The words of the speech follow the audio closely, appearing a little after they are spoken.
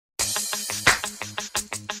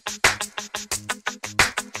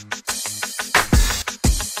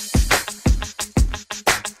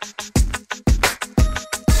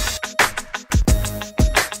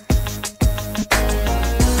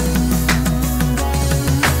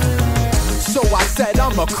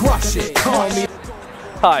I'ma crush it. Call me.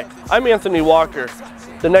 Hi, I'm Anthony Walker,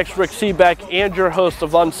 the next Rick Seabeck, and your host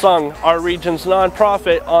of Unsung, our region's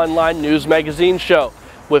nonprofit online news magazine show.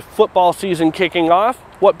 With football season kicking off,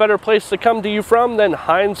 what better place to come to you from than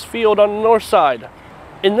Heinz Field on the north side?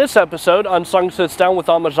 In this episode, Unsung sits down with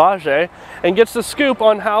Amizade and gets the scoop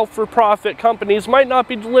on how for-profit companies might not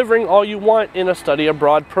be delivering all you want in a study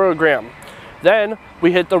abroad program. Then,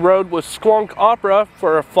 we hit the road with Squonk Opera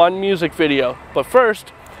for a fun music video. But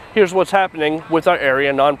first, here's what's happening with our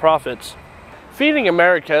area nonprofits. Feeding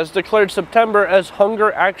America has declared September as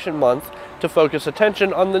Hunger Action Month to focus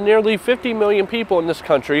attention on the nearly 50 million people in this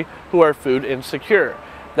country who are food insecure.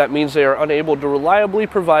 That means they are unable to reliably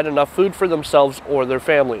provide enough food for themselves or their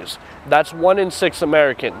families. That's 1 in 6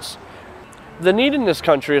 Americans. The need in this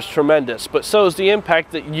country is tremendous, but so is the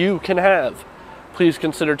impact that you can have. Please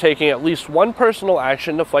consider taking at least one personal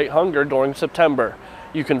action to fight hunger during September.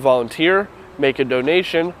 You can volunteer, make a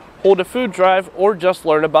donation, hold a food drive, or just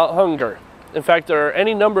learn about hunger. In fact, there are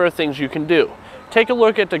any number of things you can do. Take a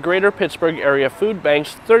look at the Greater Pittsburgh Area Food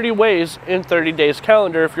Bank's 30 Ways in 30 Days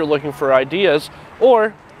calendar if you're looking for ideas,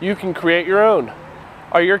 or you can create your own.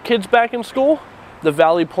 Are your kids back in school? The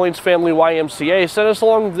Valley Points Family YMCA sent us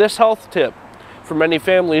along this health tip. For many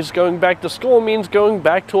families, going back to school means going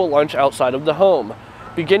back to a lunch outside of the home.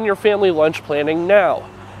 Begin your family lunch planning now.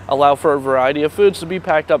 Allow for a variety of foods to be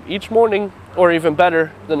packed up each morning, or even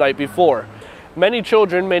better, the night before. Many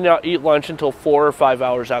children may not eat lunch until 4 or 5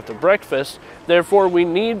 hours after breakfast, therefore we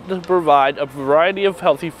need to provide a variety of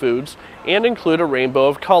healthy foods and include a rainbow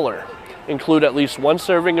of color. Include at least 1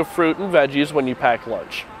 serving of fruit and veggies when you pack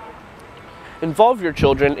lunch. Involve your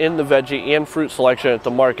children in the veggie and fruit selection at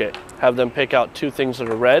the market. Have them pick out 2 things that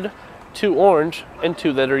are red, 2 orange, and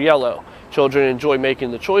 2 that are yellow. Children enjoy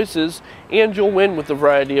making the choices, and you'll win with the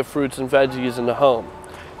variety of fruits and veggies in the home.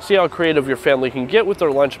 See how creative your family can get with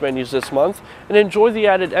their lunch menus this month, and enjoy the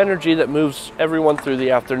added energy that moves everyone through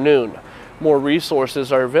the afternoon. More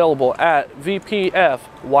resources are available at vpfymca.org.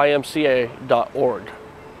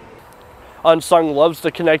 Unsung loves to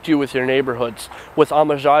connect you with your neighborhoods. With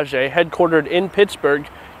Amizade headquartered in Pittsburgh,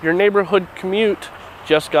 your neighborhood commute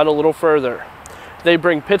just got a little further. They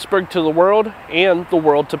bring Pittsburgh to the world and the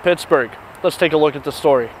world to Pittsburgh. Let's take a look at the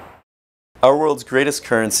story. Our world's greatest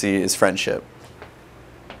currency is friendship.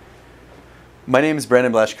 My name is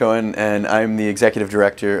Brandon Blache-Cohen, and I'm the Executive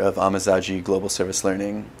Director of Amizade Global Service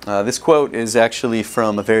Learning. This quote is actually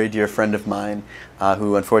from a very dear friend of mine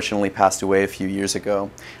who unfortunately passed away a few years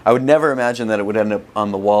ago. I would never imagine that it would end up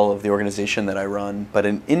on the wall of the organization that I run, but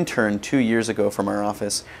an intern 2 years ago from our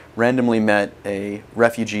office randomly met a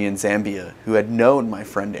refugee in Zambia who had known my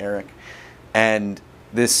friend Eric. And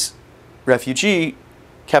this refugee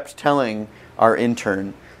kept telling our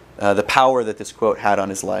intern the power that this quote had on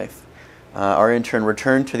his life. Our intern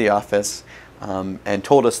returned to the office and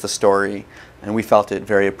told us the story, and we felt it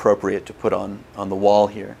very appropriate to put on the wall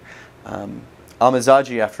here.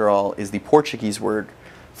 Amizade, after all, is the Portuguese word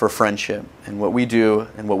for friendship, and what we do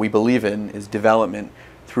and what we believe in is development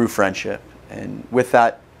through friendship. And with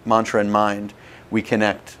that mantra in mind, we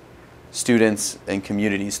connect students and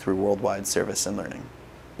communities through worldwide service and learning.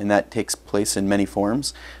 And that takes place in many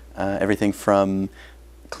forms, everything from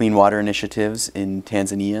clean water initiatives in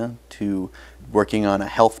Tanzania to working on a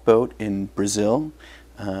health boat in Brazil.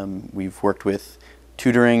 We've worked with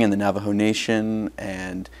tutoring in the Navajo Nation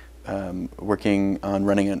and working on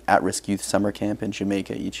running an at-risk youth summer camp in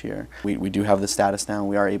Jamaica each year. We do have the status now, and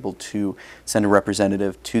we are able to send a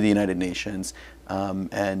representative to the United Nations,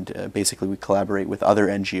 and basically we collaborate with other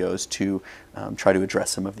NGOs to try to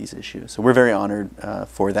address some of these issues. So we're very honored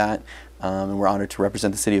for that, and we're honored to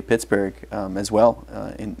represent the city of Pittsburgh as well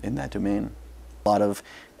in that domain. A lot of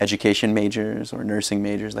education majors or nursing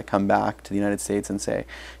majors that come back to the United States and say,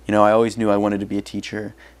 you know, I always knew I wanted to be a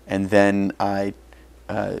teacher, and then I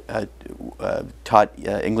taught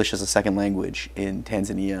English as a second language in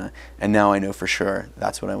Tanzania, and now I know for sure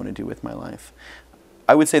that's what I want to do with my life.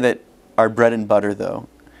 I would say that our bread and butter, though,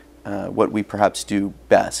 what we perhaps do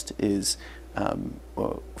best is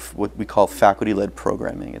what we call faculty-led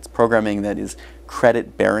programming. It's programming that is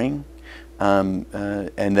credit-bearing, and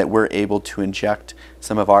that we're able to inject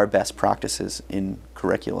some of our best practices in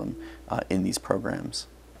curriculum in these programs.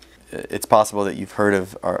 It's possible that you've heard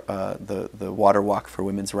of the Water Walk for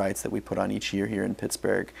Women's Rights that we put on each year here in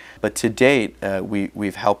Pittsburgh. But to date,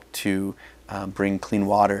 we've helped to bring clean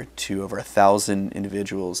water to over 1,000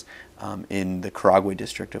 individuals in the Karagwe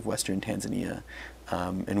district of western Tanzania.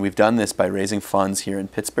 And we've done this by raising funds here in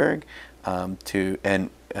Pittsburgh and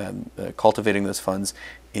cultivating those funds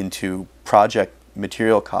into project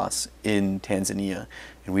material costs in Tanzania.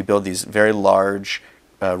 And we build these very large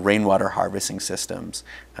rainwater harvesting systems.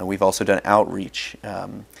 We've also done outreach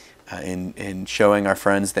in showing our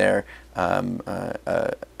friends there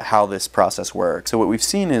how this process works. So what we've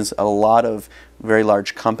seen is a lot of very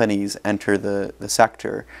large companies enter the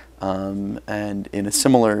sector, and in a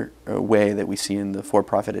similar way that we see in the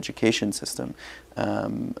for-profit education system,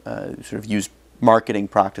 sort of use marketing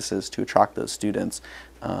practices to attract those students,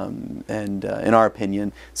 and in our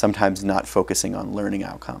opinion, sometimes not focusing on learning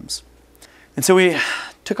outcomes. And so we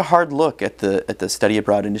took a hard look at the study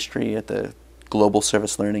abroad industry, at the global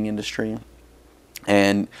service learning industry,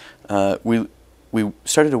 and we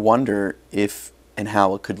started to wonder if and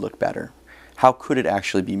how it could look better. How could it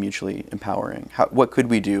actually be mutually empowering? What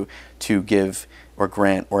could we do to give or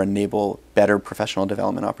grant or enable better professional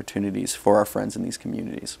development opportunities for our friends in these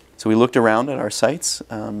communities? So we looked around at our sites,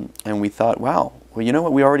 and we thought, wow, well, you know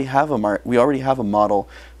what? We already have a model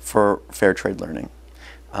for fair trade learning,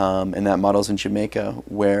 and that model is in Jamaica,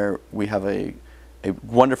 where we have a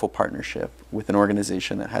wonderful partnership with an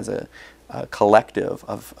organization that has a collective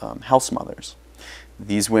of house mothers.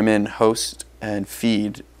 These women host and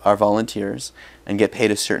feed our volunteers and get paid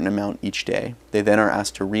a certain amount each day. They then are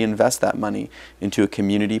asked to reinvest that money into a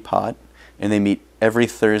community pot, and they meet every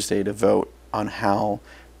Thursday to vote on how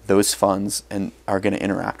those funds are going to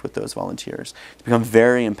interact with those volunteers. It's become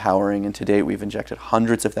very empowering, and to date we've injected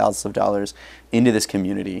hundreds of thousands of dollars into this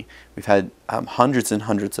community. We've had hundreds and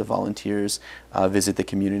hundreds of volunteers visit the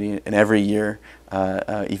community, and every year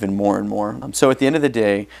even more and more. So at the end of the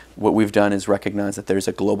day, what we've done is recognize that there's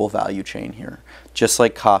a global value chain here. Just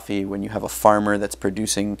like coffee, when you have a farmer that's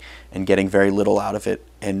producing and getting very little out of it,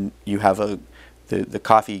 and you have the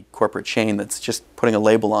coffee corporate chain that's just putting a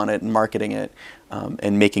label on it and marketing it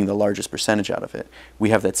and making the largest percentage out of it. We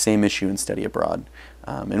have that same issue in study abroad.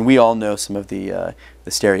 And we all know some of the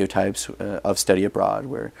stereotypes of study abroad,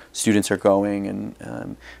 where students are going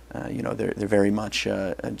and you know, they're very much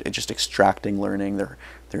just extracting learning. They're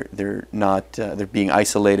not they're being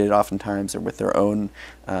isolated oftentimes. They're with their own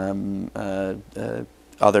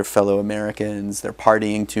other fellow Americans. They're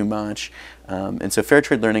partying too much, and so fair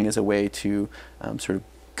trade learning is a way to sort of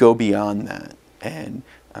go beyond that and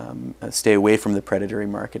stay away from the predatory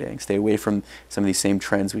marketing, stay away from some of these same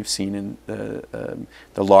trends we've seen in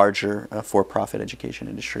the larger for-profit education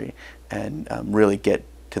industry, and really get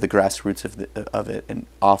to the grassroots of it and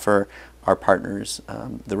offer our partners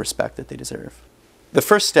the respect that they deserve. The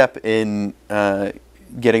first step in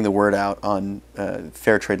getting the word out on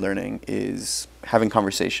fair trade learning is having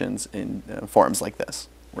conversations in forums like this,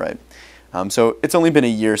 right? So it's only been a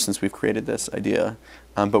year since we've created this idea,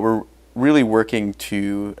 but we're really working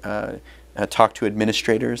to talk to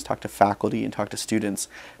administrators, talk to faculty, and talk to students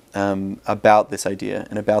about this idea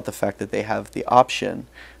and about the fact that they have the option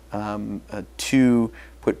to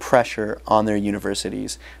put pressure on their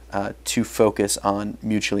universities to focus on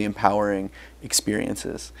mutually empowering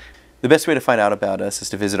experiences. The best way to find out about us is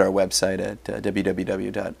to visit our website at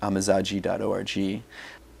www.amizade.org.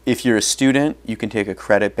 If you're a student, you can take a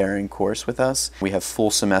credit-bearing course with us. We have full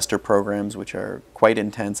semester programs, which are quite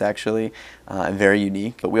intense actually, and very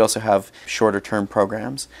unique. But we also have shorter-term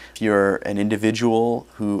programs. If you're an individual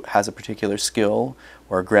who has a particular skill,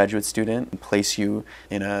 or a graduate student, and place you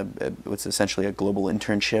in what's essentially a global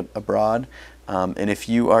internship abroad. And if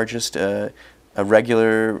you are just a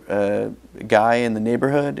regular guy in the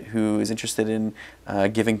neighborhood who is interested in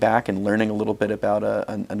giving back and learning a little bit about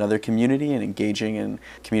another community and engaging in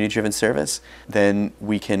community-driven service, then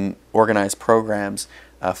we can organize programs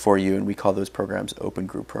for you, and we call those programs open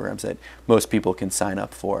group programs that most people can sign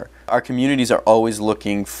up for. Our communities are always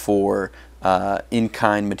looking for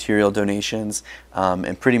in-kind material donations,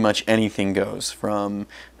 and pretty much anything goes from,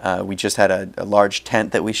 we just had a large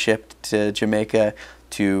tent that we shipped to Jamaica,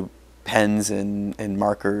 to pens and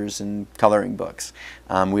markers and coloring books.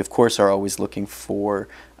 We of course are always looking for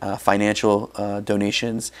financial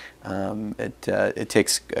donations. It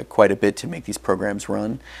takes quite a bit to make these programs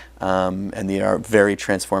run, and they are very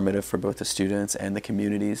transformative for both the students and the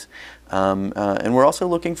communities. And we're also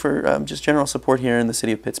looking for just general support here in the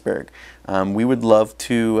city of Pittsburgh. We would love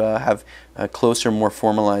to have closer, more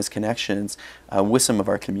formalized connections with some of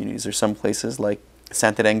our communities. There's some places like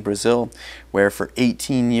Santarém, Brazil, where for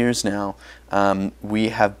 18 years now we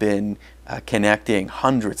have been connecting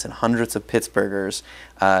hundreds and hundreds of Pittsburghers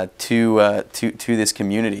to this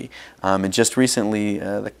community. And just recently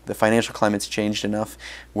the financial climate's changed enough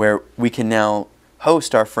where we can now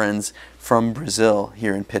host our friends from Brazil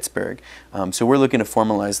here in Pittsburgh. So we're looking to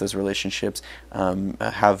formalize those relationships,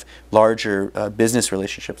 have larger business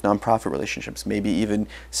relationships, nonprofit relationships, maybe even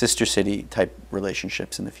sister city type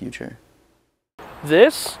relationships in the future.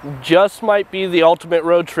 This just might be the ultimate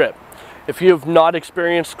road trip. If you have not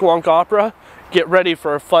experienced Squonk Opera, get ready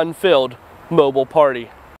for a fun-filled mobile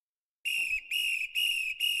party.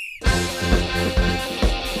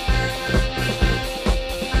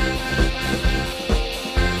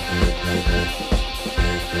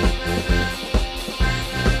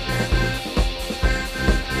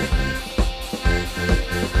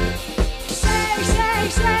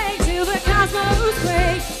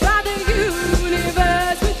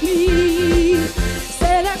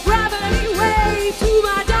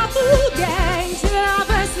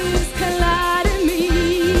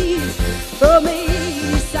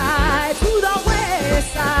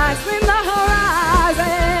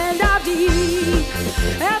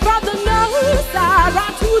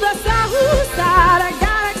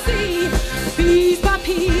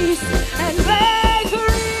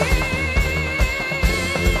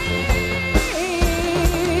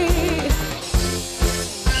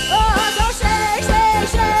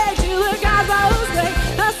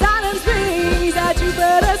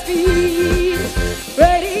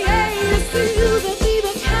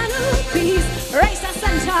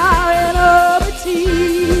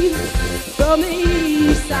 From the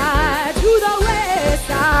east side to the west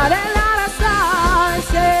side, and light a star and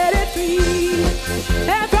set it free.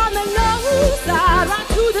 And from the north side right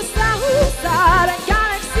to the south side, a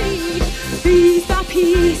galaxy, piece by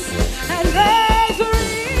piece, and victory.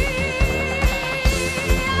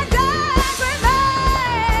 And dance with me.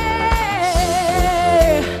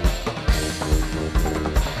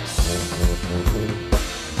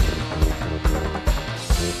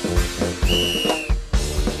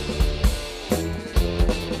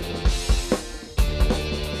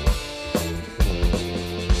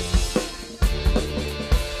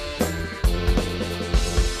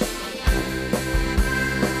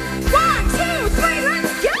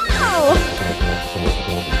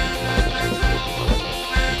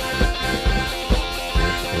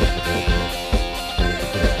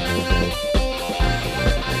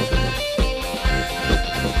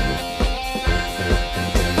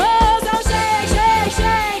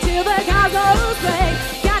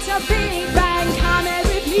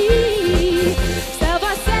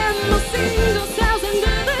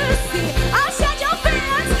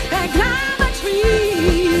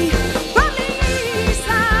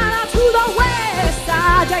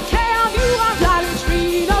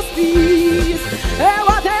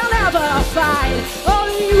 All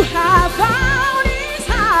you have found is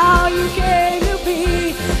how you came to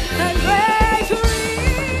be, and break free.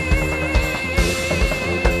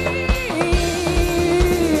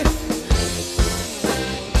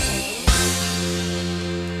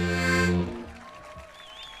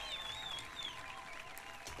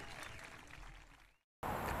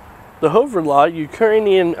 The Hoverla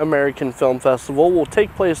Ukrainian American Film Festival will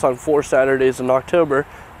take place on 4 Saturdays in October,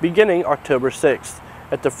 beginning October 6th.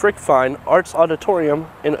 At the Frick Fine Arts Auditorium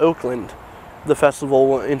in Oakland. The festival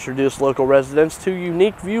will introduce local residents to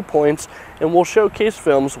unique viewpoints and will showcase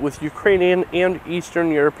films with Ukrainian and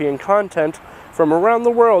Eastern European content from around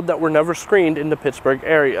the world that were never screened in the Pittsburgh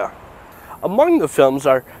area. Among the films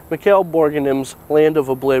are Mikhail Borganim's Land of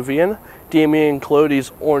Oblivion, Damian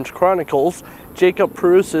Klody's Orange Chronicles, Jacob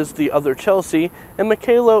Peruse's The Other Chelsea, and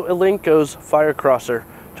Mikhailo Ilenko's Firecrosser.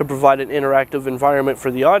 To provide an interactive environment for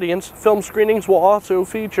the audience, film screenings will also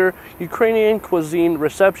feature Ukrainian cuisine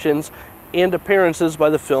receptions and appearances by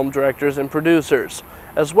the film directors and producers,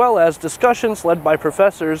 as well as discussions led by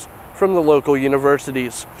professors from the local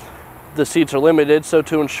universities. The seats are limited, so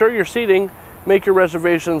to ensure your seating, make your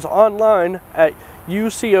reservations online at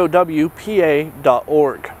ucowpa.org.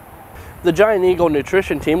 The Giant Eagle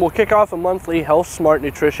Nutrition Team will kick off a monthly Health Smart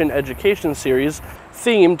Nutrition Education Series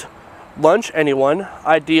themed Lunch Anyone,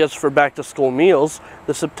 Ideas for Back-to-School Meals.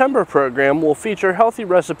 The September program will feature healthy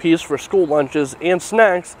recipes for school lunches and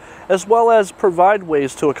snacks, as well as provide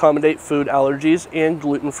ways to accommodate food allergies and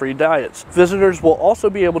gluten-free diets. Visitors will also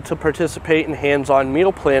be able to participate in hands-on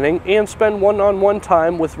meal planning and spend one-on-one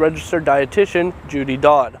time with registered dietitian Judy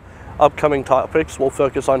Dodd. Upcoming topics will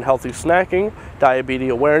focus on healthy snacking,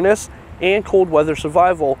 diabetes awareness, and cold weather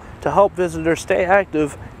survival to help visitors stay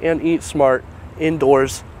active and eat smart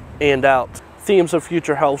indoors and out. Themes of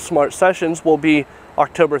future Health Smart sessions will be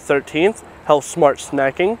October 13th, Health Smart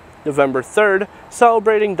Snacking, November 3rd,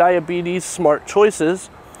 Celebrating Diabetes Smart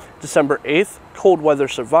Choices, December 8th, Cold Weather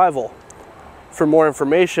Survival. For more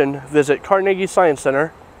information, visit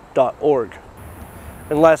carnegiesciencecenter.org.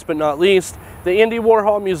 And last but not least, the Andy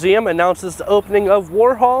Warhol Museum announces the opening of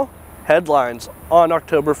Warhol Headlines on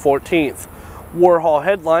October 14th. Warhol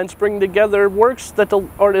Headlines bring together works that the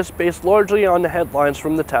artist based largely on the headlines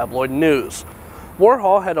from the tabloid news.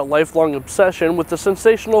 Warhol had a lifelong obsession with the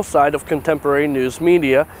sensational side of contemporary news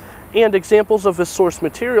media, and examples of his source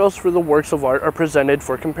materials for the works of art are presented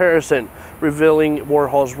for comparison, revealing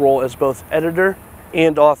Warhol's role as both editor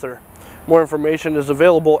and author. More information is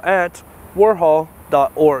available at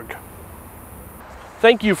warhol.org.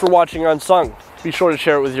 Thank you for watching Unsung. Be sure to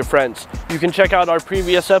share it with your friends. You can check out our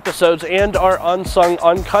previous episodes and our Unsung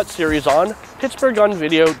Uncut series on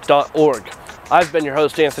pittsburghunvideo.org. I've been your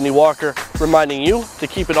host, Anthony Walker, reminding you to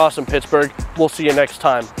keep it awesome, Pittsburgh. We'll see you next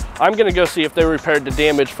time. I'm going to go see if they repaired the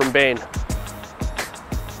damage from Bane.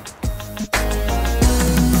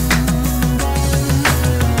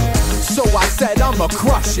 So I said I'ma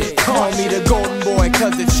crush it. Call me the golden boy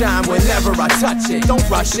cause it shine whenever I touch it. Don't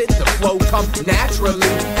rush it, the flow comes naturally.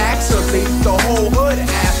 Actually, the whole hood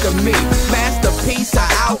after me.